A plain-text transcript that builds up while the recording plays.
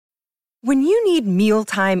When you need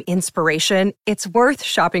mealtime inspiration, it's worth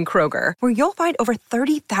shopping Kroger, where you'll find over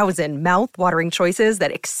 30,000 mouth-watering choices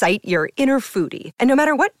that excite your inner foodie. And no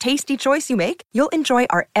matter what tasty choice you make, you'll enjoy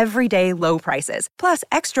our everyday low prices, plus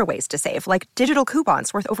extra ways to save, like digital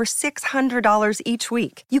coupons worth over $600 each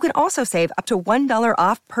week. You can also save up to $1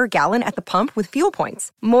 off per gallon at the pump with fuel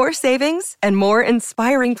points. More savings and more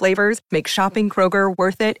inspiring flavors make shopping Kroger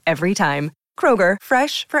worth it every time. Kroger,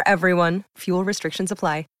 fresh for everyone. Fuel restrictions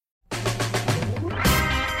apply.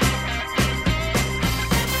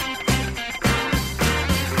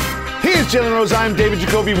 He is Jalen Rose. I'm David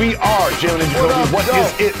Jacoby. We are Jalen and Jacoby. What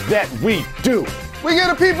is it that we do? We get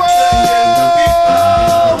the people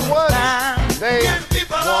what they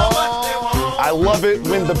want. I love it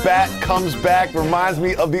when the bat comes back. Reminds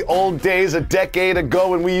me of the old days a decade ago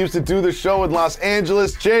when we used to do the show in Los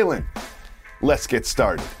Angeles. Jalen, let's get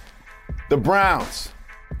started. The Browns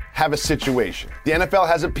have a situation. The NFL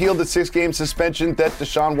has appealed the 6-game suspension that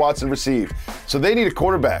Deshaun Watson received. So they need a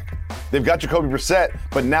quarterback. They've got Jacoby Brissett,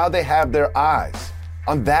 but now they have their eyes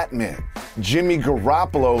on that man, Jimmy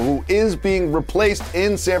Garoppolo, who is being replaced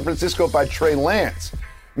in San Francisco by Trey Lance.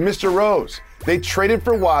 Mr. Rose, they traded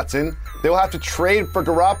for Watson. They'll have to trade for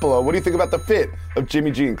Garoppolo. What do you think about the fit of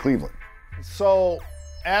Jimmy G in Cleveland? So,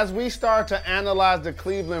 as we start to analyze the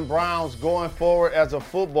Cleveland Browns going forward as a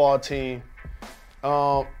football team,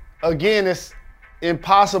 again, it's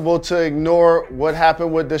impossible to ignore what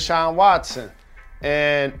happened with Deshaun Watson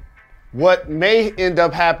and what may end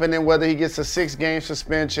up happening, whether he gets a 6-game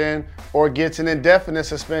suspension or gets an indefinite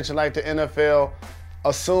suspension like the NFL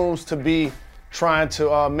assumes to be trying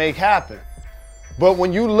to make happen. But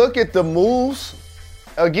when you look at the moves,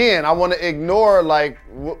 again, I want to ignore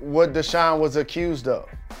what Deshaun was accused of.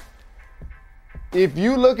 If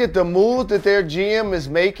you look at the moves that their GM is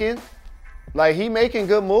making, he making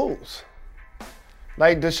good moves.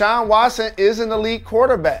 Deshaun Watson is an elite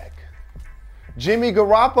quarterback. Jimmy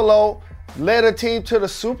Garoppolo led a team to the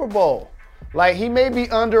Super Bowl. He may be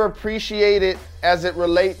underappreciated as it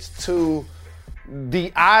relates to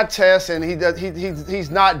the eye test, and he's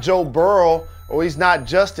not Joe Burrow or he's not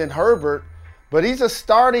Justin Herbert, but he's a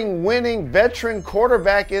starting, winning, veteran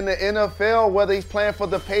quarterback in the NFL, whether he's playing for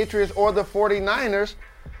the Patriots or the 49ers,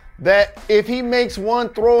 that if he makes one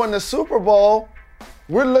throw in the Super Bowl,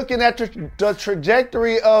 we're looking at the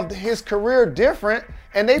trajectory of his career different,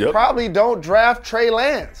 and they probably don't draft Trey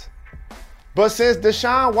Lance. But since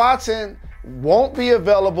Deshaun Watson won't be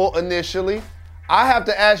available initially, I have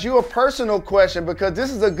to ask you a personal question because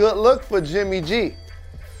this is a good look for Jimmy G.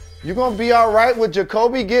 You gonna be all right with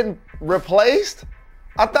Jacoby getting replaced?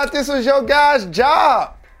 I thought this was your guy's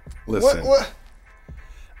job. Listen,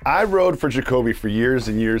 I rode for Jacoby for years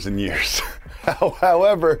and years and years.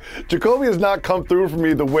 However, Jacoby has not come through for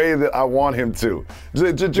me the way that I want him to.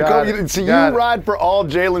 Jacoby, you ride for all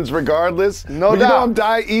Jalen's regardless. No doubt. You know I'm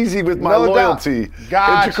die easy with my loyalty.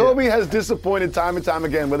 Gotcha. And Jacoby has disappointed time and time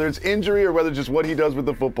again, whether it's injury or whether just what he does with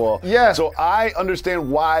the football. Yeah. So I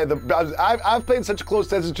understand why I've played such close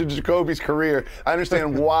attention to Jacoby's career. I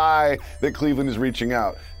understand why that Cleveland is reaching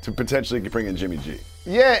out to potentially bring in Jimmy G.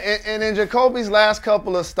 Yeah, and in Jacoby's last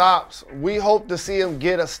couple of stops, we hope to see him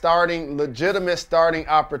get a legitimate starting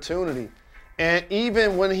opportunity. And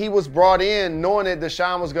even when he was brought in, knowing that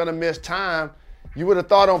Deshaun was going to miss time, you would have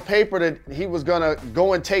thought on paper that he was going to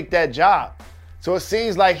go and take that job. So it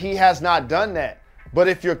seems like he has not done that. But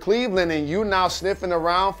if you're Cleveland and you're now sniffing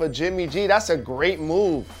around for Jimmy G, that's a great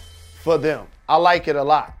move for them. I like it a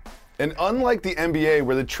lot. And unlike the NBA,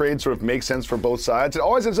 where the trade sort of makes sense for both sides, it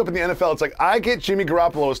always ends up in the NFL. It's like, I get Jimmy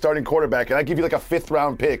Garoppolo as starting quarterback, and I give you a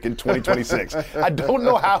 5th-round pick in 2026. I don't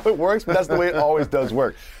know how it works, but that's the way it always does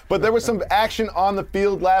work. But there was some action on the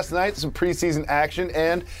field last night, some preseason action,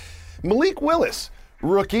 and Malik Willis,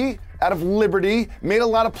 rookie out of Liberty, made a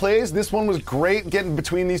lot of plays. This one was great, getting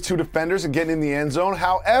between these two defenders and getting in the end zone.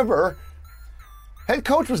 However, head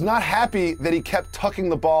coach was not happy that he kept tucking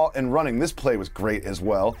the ball and running. This play was great as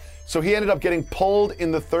well. So he ended up getting pulled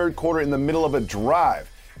in the third quarter in the middle of a drive.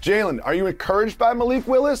 Jalen, are you encouraged by Malik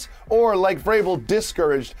Willis or, like Vrabel,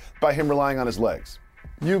 discouraged by him relying on his legs?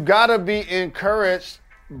 You got to be encouraged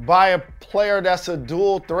by a player that's a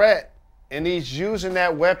dual threat, and he's using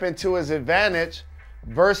that weapon to his advantage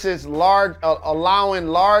versus allowing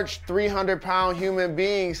large 300-pound human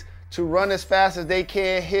beings to run as fast as they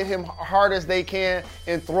can, hit him hard as they can,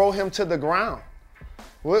 and throw him to the ground.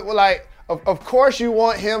 Of course you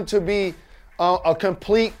want him to be a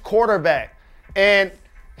complete quarterback. And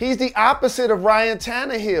he's the opposite of Ryan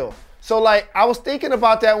Tannehill. So, I was thinking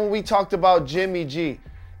about that when we talked about Jimmy G.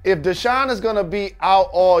 If Deshaun is going to be out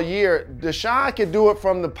all year, Deshaun can do it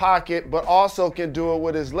from the pocket, but also can do it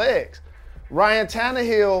with his legs. Ryan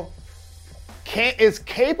Tannehill is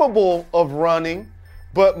capable of running,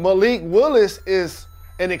 but Malik Willis is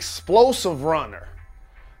an explosive runner.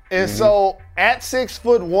 And so at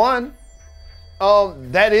 6'1",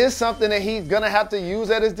 that is something that he's going to have to use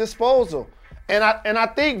at his disposal. And I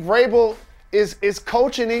think Vrabel is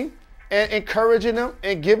coaching him and encouraging him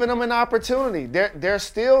and giving him an opportunity. There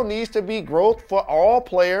still needs to be growth for all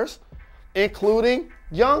players, including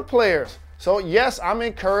young players. So, yes, I'm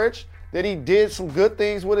encouraged that he did some good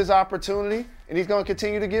things with his opportunity, and he's going to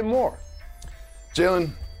continue to get more.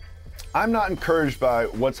 Jalen, I'm not encouraged by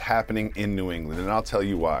what's happening in New England, and I'll tell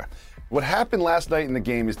you why. What happened last night in the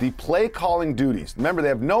game is the play-calling duties. Remember, they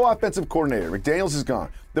have no offensive coordinator. McDaniels is gone.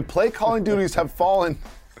 The play-calling duties have fallen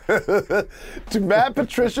to Matt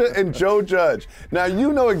Patricia and Joe Judge. Now,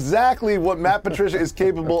 you know exactly what Matt Patricia is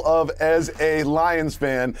capable of as a Lions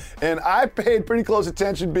fan, and I paid pretty close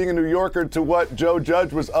attention, being a New Yorker, to what Joe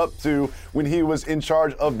Judge was up to when he was in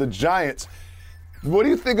charge of the Giants. What do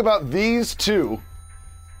you think about these two?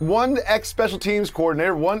 One ex-special teams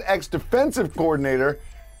coordinator, one ex-defensive coordinator,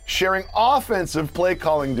 sharing offensive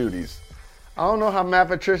play-calling duties. I don't know how Matt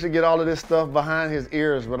Patricia get all of this stuff behind his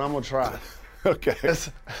ears, but I'm going to try. Okay.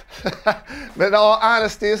 But in all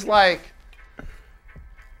honesty, it's like,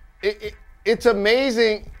 it's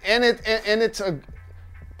amazing, and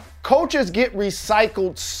coaches get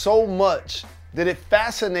recycled so much that it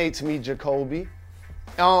fascinates me, Jacoby,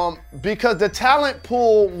 because the talent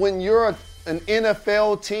pool when you're an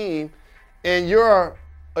NFL team and you're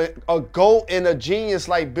a GOAT and a genius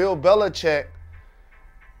like Bill Belichick,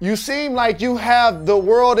 you seem like you have the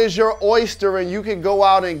world is your oyster and you can go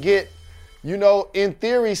out and get, in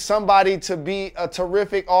theory, somebody to be a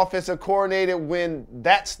terrific offensive coordinator when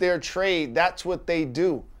that's their trade. That's what they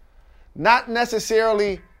do. Not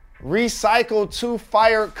necessarily recycle two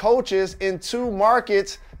fired coaches in two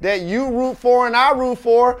markets that you root for and I root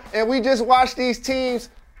for, and we just watch these teams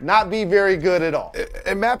not be very good at all.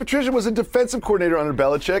 And Matt Patricia was a defensive coordinator under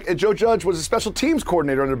Belichick, and Joe Judge was a special teams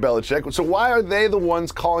coordinator under Belichick. So why are they the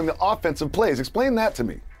ones calling the offensive plays? Explain that to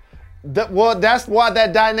me. Well, that's why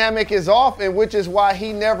that dynamic is off, and which is why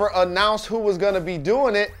he never announced who was going to be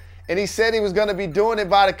doing it, and he said he was going to be doing it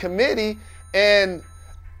by the committee. And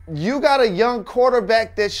you got a young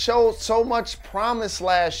quarterback that showed so much promise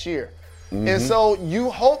last year. And so you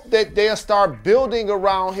hope that they'll start building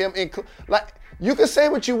around him. You can say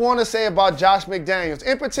what you want to say about Josh McDaniels,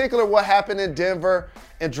 in particular what happened in Denver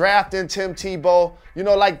and drafting Tim Tebow.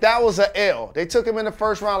 That was an L. They took him in the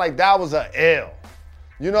first round like that was an L.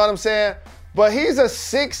 You know what I'm saying? But he's a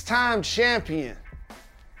 6-time champion,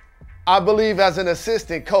 I believe, as an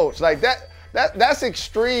assistant coach. That's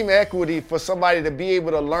extreme equity for somebody to be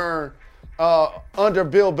able to learn under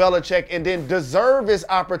Bill Belichick and then deserve his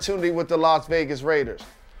opportunity with the Las Vegas Raiders.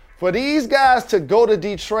 For these guys to go to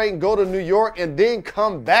Detroit and go to New York and then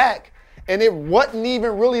come back, and it wasn't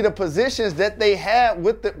even really the positions that they had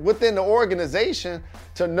within the organization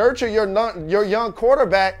to nurture your young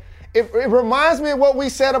quarterback. It reminds me of what we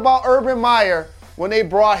said about Urban Meyer when they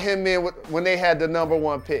brought him in when they had the number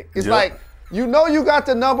 1 pick. It's like, you got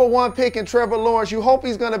the number 1 pick in Trevor Lawrence. You hope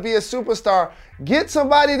he's going to be a superstar. Get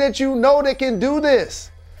somebody that you know that can do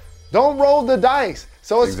this. Don't roll the dice.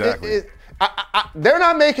 So it's they're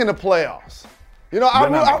not making the playoffs.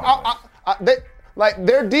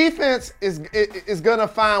 Their defense is going to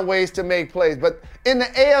find ways to make plays. But in the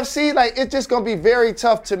AFC, it's just going to be very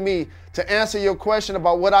tough to me to answer your question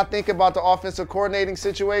about what I think about the offensive coordinating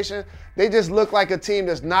situation. They just look like a team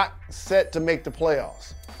that's not set to make the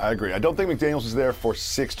playoffs. I agree. I don't think McDaniels is there for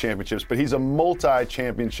 6 championships, but he's a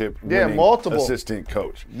multi-championship winning assistant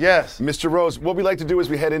coach. Yes. Mr. Rose, what we like to do as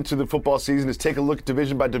we head into the football season is take a look at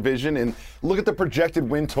division by division and look at the projected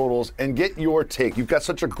win totals and get your take. You've got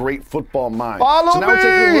such a great football mind. Follow so now me! we're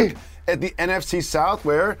taking a look at the NFC South,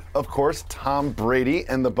 where, of course, Tom Brady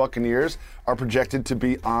and the Buccaneers are projected to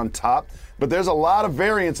be on top. But there's a lot of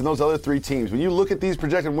variance in those other 3 teams. When you look at these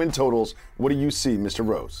projected win totals, what do you see, Mr.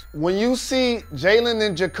 Rose? When you see Jalen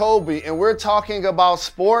and Jacoby, and we're talking about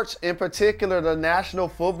sports, in particular the National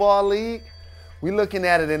Football League, we're looking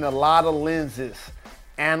at it in a lot of lenses.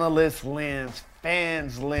 Analyst lens,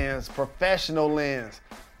 fans lens, professional lens.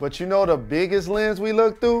 But the biggest lens we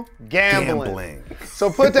look through? Gambling. So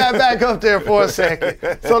put that back up there for a second.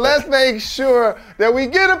 So let's make sure that we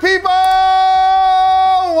give the people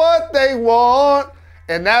what they want,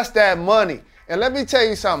 and that's that money. And let me tell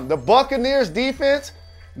you something. The Buccaneers defense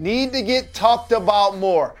need to get talked about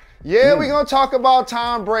more. Yeah, we're going to talk about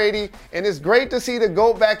Tom Brady, and it's great to see the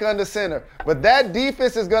GOAT back under center. But that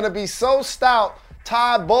defense is going to be so stout.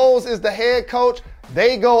 Todd Bowles is the head coach.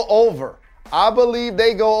 They go over. I believe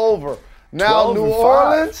they go over. Now, 12 New and 5.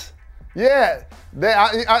 Orleans, yeah,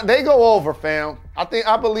 they go over, fam.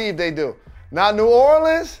 I believe they do. Now, New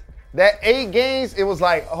Orleans, that 8 games, it was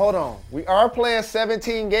like, hold on. We are playing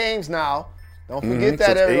 17 games now. Don't forget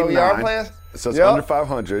that, so everyone. We are 8-9. playing. So it's under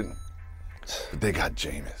 500. But they got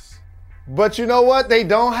Jameis. But you know what they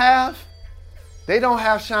don't have? They don't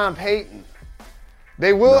have Sean Payton.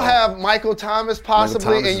 They will have Michael Thomas possibly,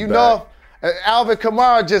 Thomas and you is know, Alvin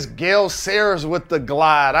Kamara just Gale Sayers with the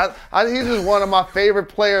glide. He's just one of my favorite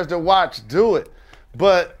players to watch do it.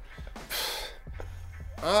 But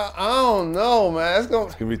I don't know, man. It's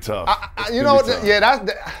gonna be tough. You know,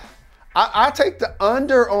 I take the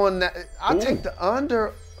under on that. I take the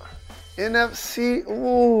under NFC.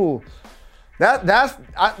 Ooh,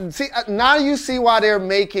 now you see why they're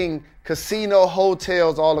making casino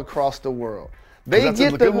hotels all across the world. They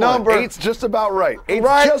get the number. 8's just about right. 8's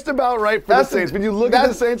Right. just about right for the Saints. When you look at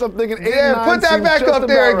the Saints, I'm thinking 8 and 9 put that seems back just up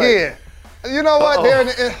there about right. again. You know what?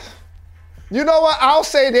 You know what? I'll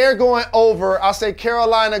say they're going over. I'll say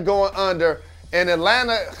Carolina going under, and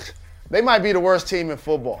Atlanta, they might be the worst team in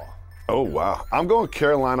football. Oh, wow. I'm going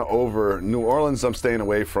Carolina over. New Orleans, I'm staying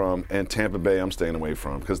away from, and Tampa Bay, I'm staying away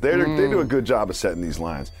from because they do a good job of setting these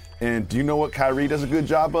lines. And do you know what Kyrie does a good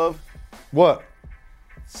job of? What?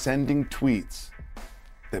 Sending tweets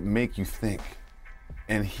that make you think.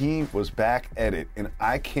 And he was back at it, and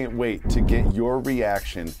I can't wait to get your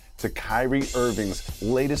reaction to Kyrie Irving's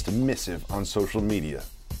latest missive on social media.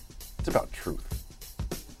 It's about truth.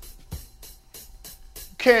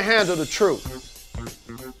 Can't handle the truth.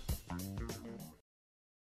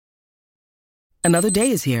 Another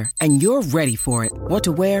day is here, and you're ready for it. What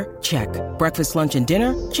to wear? Check. Breakfast, lunch, and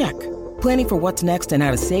dinner? Check. Planning for what's next and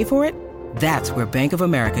how to save for it? That's where Bank of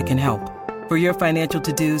America can help. For your financial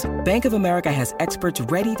to-dos, Bank of America has experts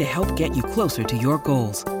ready to help get you closer to your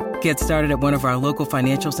goals. Get started at one of our local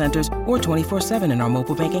financial centers or 24/7 in our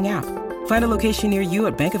mobile banking app. Find a location near you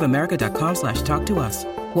at bankofamerica.com/talktous.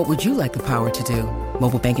 What would you like the power to do?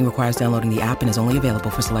 Mobile banking requires downloading the app and is only available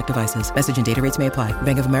for select devices. Message and data rates may apply.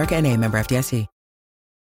 Bank of America NA, member FDIC.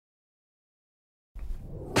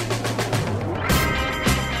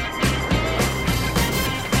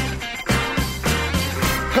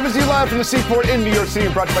 Coming to you live from the Seaport in New York City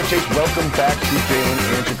and brought to you by Chase. Welcome back to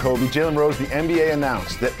Jalen and Jacoby. Jalen Rose, the NBA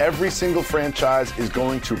announced that every single franchise is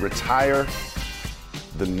going to retire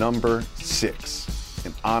the number 6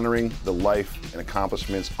 in honoring the life and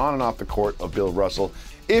accomplishments on and off the court of Bill Russell.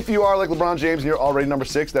 If you are like LeBron James and you're already number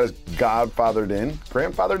 6, that is grandfathered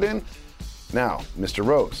in. Now, Mr.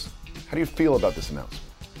 Rose, how do you feel about this announcement?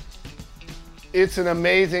 It's an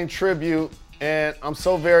amazing tribute. And I'm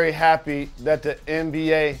so very happy that the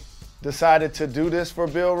NBA decided to do this for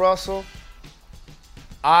Bill Russell.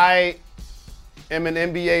 I am an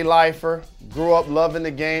NBA lifer, grew up loving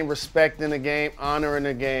the game, respecting the game, honoring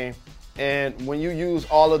the game. And when you use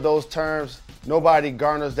all of those terms, nobody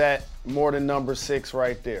garners that more than number 6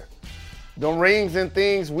 right there. The rings and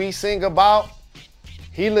things we sing about,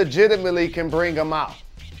 he legitimately can bring them out.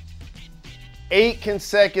 8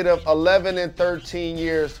 consecutive 11 and 13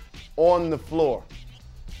 years on the floor.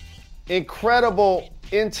 Incredible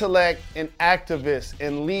intellect and activist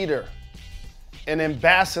and leader and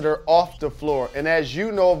ambassador off the floor. And as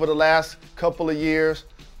you know, over the last couple of years,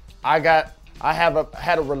 I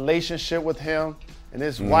had a relationship with him and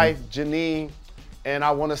his wife, Janine, and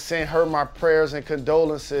I want to send her my prayers and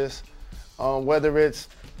condolences, whether it's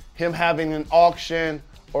him having an auction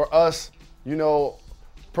or us,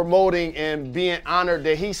 promoting and being honored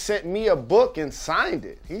that he sent me a book and signed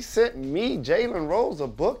it. He sent me, Jalen Rose, a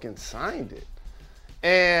book and signed it.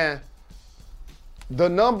 And the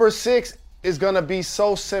number 6 is going to be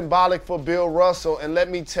so symbolic for Bill Russell, and let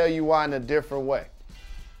me tell you why in a different way.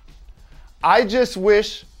 I just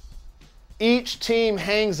wish each team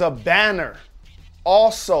hangs a banner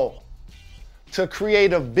also to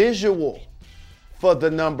create a visual for the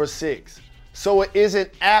number 6 so it isn't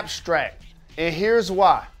abstract. And here's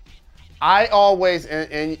why. I always,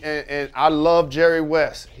 and I love Jerry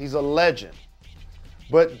West. He's a legend.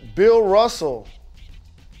 But Bill Russell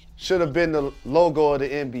should have been the logo of the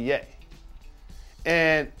NBA.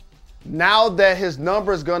 And now that his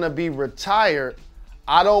number is going to be retired,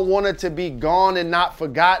 I don't want it to be gone and not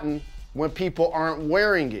forgotten when people aren't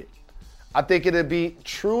wearing it. I think it'd be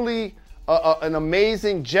truly an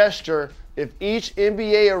amazing gesture if each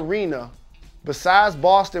NBA arena, besides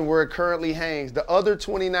Boston where it currently hangs, the other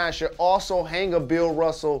 29 should also hang a Bill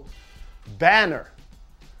Russell banner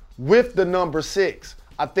with the number 6.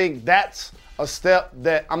 I think that's a step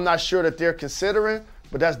that I'm not sure that they're considering,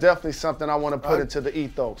 but that's definitely something I want to put into the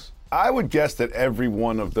ethos. I would guess that every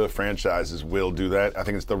one of the franchises will do that. I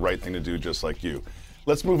think it's the right thing to do, just like you.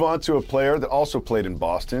 Let's move on to a player that also played in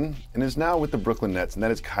Boston and is now with the Brooklyn Nets, and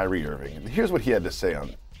that is Kyrie Irving. And here's what he had to say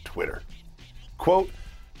on Twitter. Quote,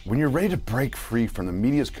 "When you're ready to break free from the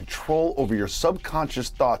media's control over your subconscious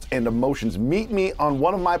thoughts and emotions, meet me on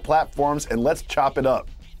one of my platforms and let's chop it up."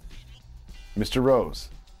 Mr. Rose,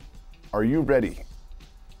 are you ready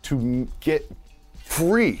to get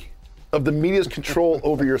free of the media's control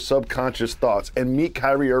over your subconscious thoughts and meet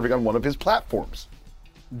Kyrie Irving on one of his platforms?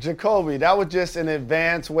 Jacoby, that was just an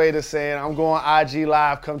advanced way to saying I'm going IG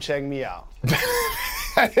Live, come check me out.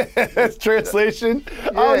 That's translation.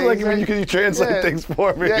 I was like, when you translate things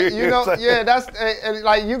for me. Yeah, you know, that's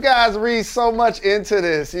like you guys read so much into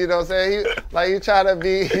this. You know what I'm saying? You try to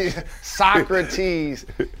be Socrates.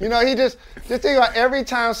 You know, just think about every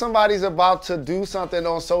time somebody's about to do something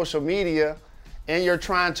on social media and you're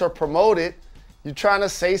trying to promote it, you're trying to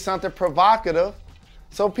say something provocative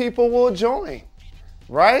so people will join,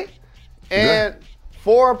 right? And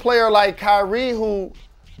for a player like Kyrie who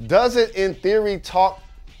doesn't in theory talk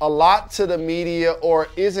a lot to the media or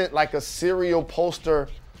isn't like a serial poster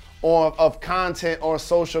of content on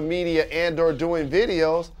social media and or doing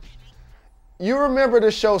videos, you remember the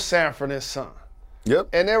show Sanford and Son. Yep.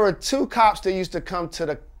 And there were two cops that used to come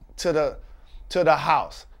to the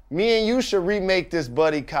house. Me and you should remake this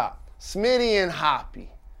buddy cop, Smitty and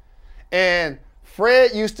Hoppy. And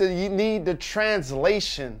Fred used to need the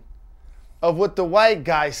translation of what the white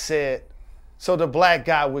guy said so the black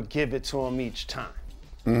guy would give it to him each time.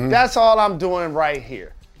 Mm-hmm. That's all I'm doing right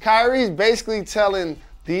here. Kyrie's basically telling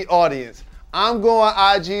the audience, I'm going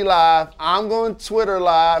IG Live, I'm going Twitter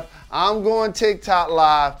Live, I'm going TikTok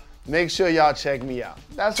Live. Make sure y'all check me out.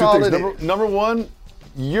 That's Two all things. it is. Number one,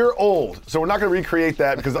 you're old, so we're not going to recreate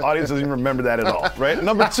that because the audience doesn't even remember that at all, right?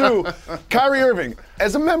 Number two, Kyrie Irving,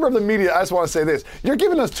 as a member of the media, I just want to say this. You're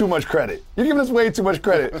giving us too much credit. You're giving us way too much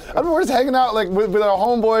credit. I mean, we're just hanging out like with our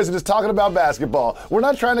homeboys and just talking about basketball. We're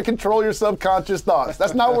not trying to control your subconscious thoughts.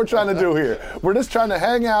 That's not what we're trying to do here. We're just trying to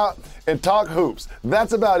hang out and talk hoops.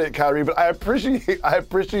 That's about it, Kyrie. But I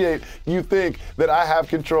appreciate you think that I have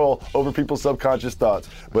control over people's subconscious thoughts,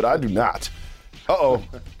 but I do not. Uh-oh.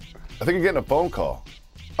 I think you're getting a phone call.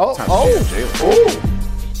 Oh.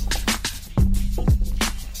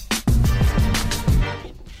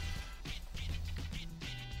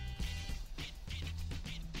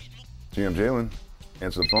 GM Jalen,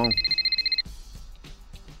 answer the phone.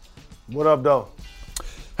 What up, though?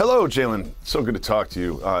 Hello, Jalen. So good to talk to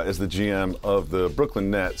you as the GM of the Brooklyn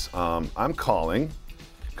Nets. I'm calling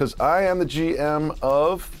because I am the GM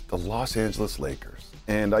of the Los Angeles Lakers.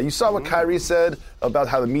 And you saw what Kyrie said about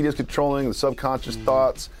how the media is controlling the subconscious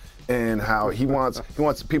thoughts and how he wants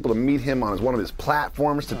people to meet him on one of his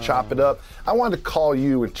platforms to chop it up. I wanted to call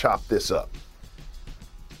you and chop this up.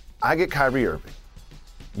 I get Kyrie Irving.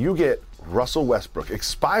 You get Russell Westbrook,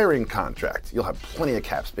 expiring contract. You'll have plenty of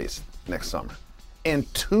cap space next summer.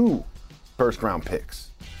 And 2 first-round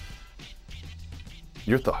picks.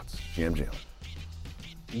 Your thoughts, GM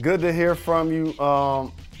Jalen. Good to hear from you,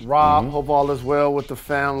 Rob. Hope all is well with the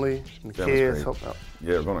family and the kids.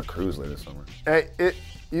 Yeah, we're going on a cruise later this summer. Hey,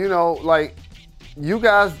 you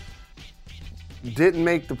guys didn't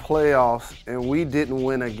make the playoffs and we didn't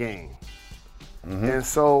win a game. And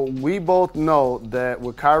so we both know that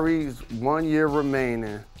with Kyrie's 1 year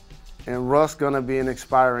remaining and Russ going to be an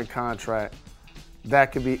expiring contract,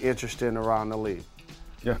 that could be interesting around the league.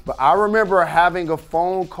 Yeah. But I remember having a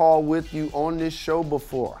phone call with you on this show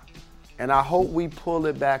before, and I hope we pull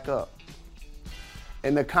it back up.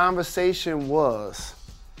 And the conversation was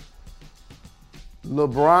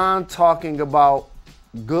LeBron talking about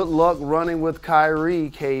good luck running with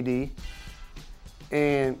Kyrie, KD,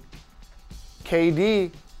 and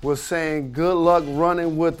KD was saying good luck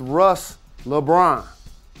running with Russ, LeBron.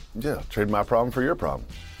 Yeah, trade my problem for your problem.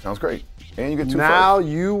 Sounds great. And you get 2 Now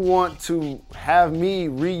firsts. you want to have me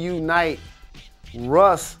reunite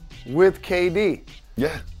Russ with KD.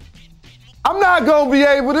 Yeah. I'm not going to be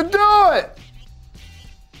able to do it.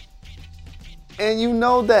 And you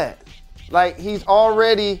know that. Like, he's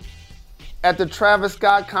already at the Travis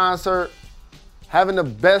Scott concert having the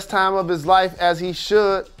best time of his life as he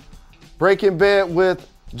should, breaking bed with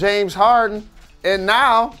James Harden. And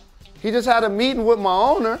now he just had a meeting with my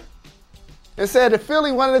owner and said that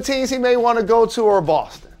Philly, one of the teams he may want to go to, or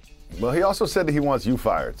Boston. Well, he also said that he wants you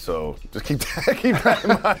fired, so just keep that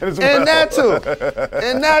in mind as well. And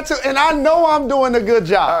that too. And I know I'm doing a good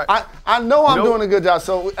job. Right. I know I'm doing a good job,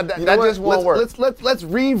 so that just won't work. Let's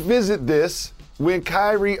revisit this when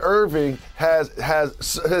Kyrie Irving has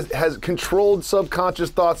controlled subconscious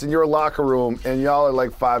thoughts in your locker room and y'all are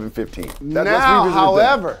like 5 and 15. Now,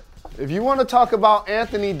 however, if you want to talk about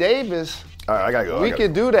Anthony Davis, all right, I gotta go. We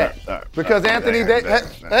could do that. All right. Because Anthony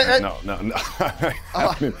Davis. No.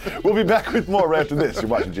 We'll be back with more right after this. You're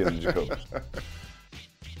watching Jalen and Jacoby.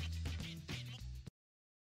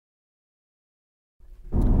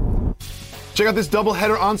 Check out this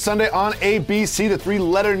doubleheader on Sunday on ABC, the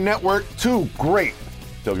three-letter network. 2 great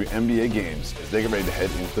WNBA games as they get ready to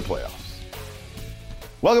head into the playoffs.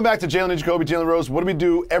 Welcome back to Jalen and Jacoby, Jalen Rose. What do we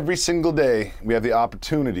do every single day? We have the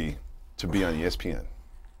opportunity to be on ESPN.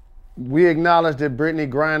 We acknowledge that Brittany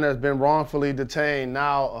Griner has been wrongfully detained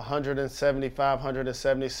now 175,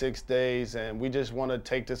 176 days, and we just want to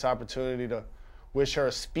take this opportunity to wish her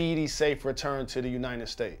a speedy, safe return to the United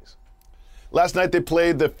States. Last night they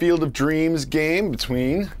played the Field of Dreams game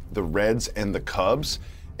between the Reds and the Cubs,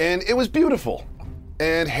 and it was beautiful.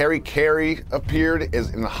 And Harry Carey appeared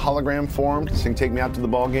as in a hologram form to sing "Take Me Out to the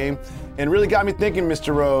Ball Game," and really got me thinking,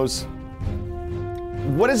 Mr. Rose,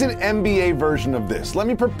 what is an NBA version of this? Let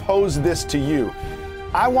me propose this to you.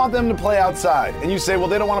 I want them to play outside, and you say, well,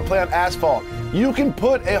 they don't want to play on asphalt. You can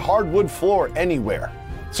put a hardwood floor anywhere.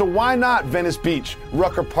 So why not Venice Beach,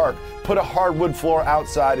 Rucker Park, put a hardwood floor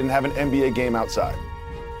outside and have an NBA game outside?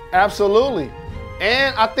 Absolutely.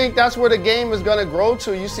 And I think that's where the game is going to grow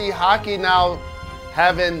to. You see hockey now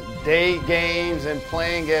having day games and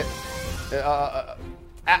playing it. I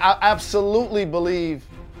absolutely believe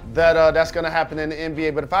that that's going to happen in the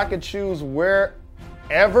NBA. But if I could choose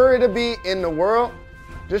wherever it'll be in the world,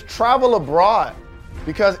 just travel abroad.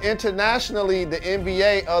 Because internationally, the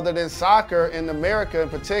NBA, other than soccer in America in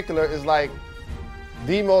particular, is like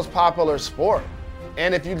the most popular sport.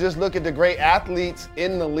 And if you just look at the great athletes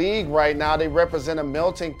in the league right now, they represent a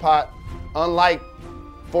melting pot, unlike,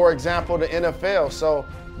 for example, the NFL. So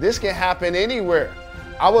this can happen anywhere.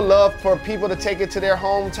 I would love for people to take it to their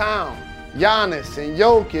hometown. Giannis and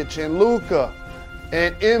Jokic and Luka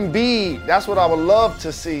and Embiid. That's what I would love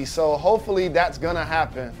to see. So hopefully that's going to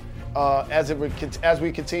happen as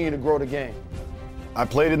we continue to grow the game. I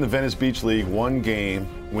played in the Venice Beach League, one game,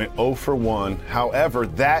 went 0 for 1. However,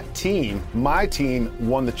 that team, my team,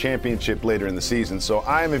 won the championship later in the season. So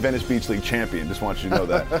I am a Venice Beach League champion. Just want you to know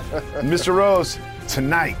that. Mr. Rose,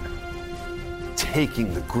 tonight,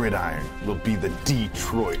 taking the gridiron will be the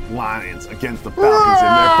Detroit Lions against the Falcons in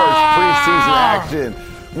their first preseason action.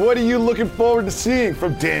 What are you looking forward to seeing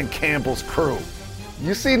from Dan Campbell's crew?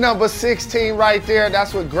 You see number 16 right there?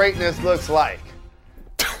 That's what greatness looks like.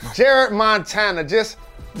 Jared Montana, just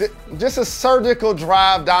a surgical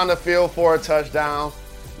drive down the field for a touchdown.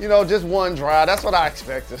 You know, just one drive. That's what I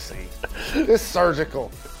expect to see. Just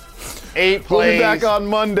surgical. 8 plays. We'll be back on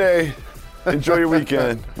Monday. Enjoy your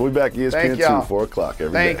weekend. We'll be back ESPN 2, 4 o'clock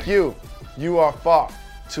every day. Thank you. You are far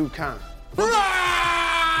too kind.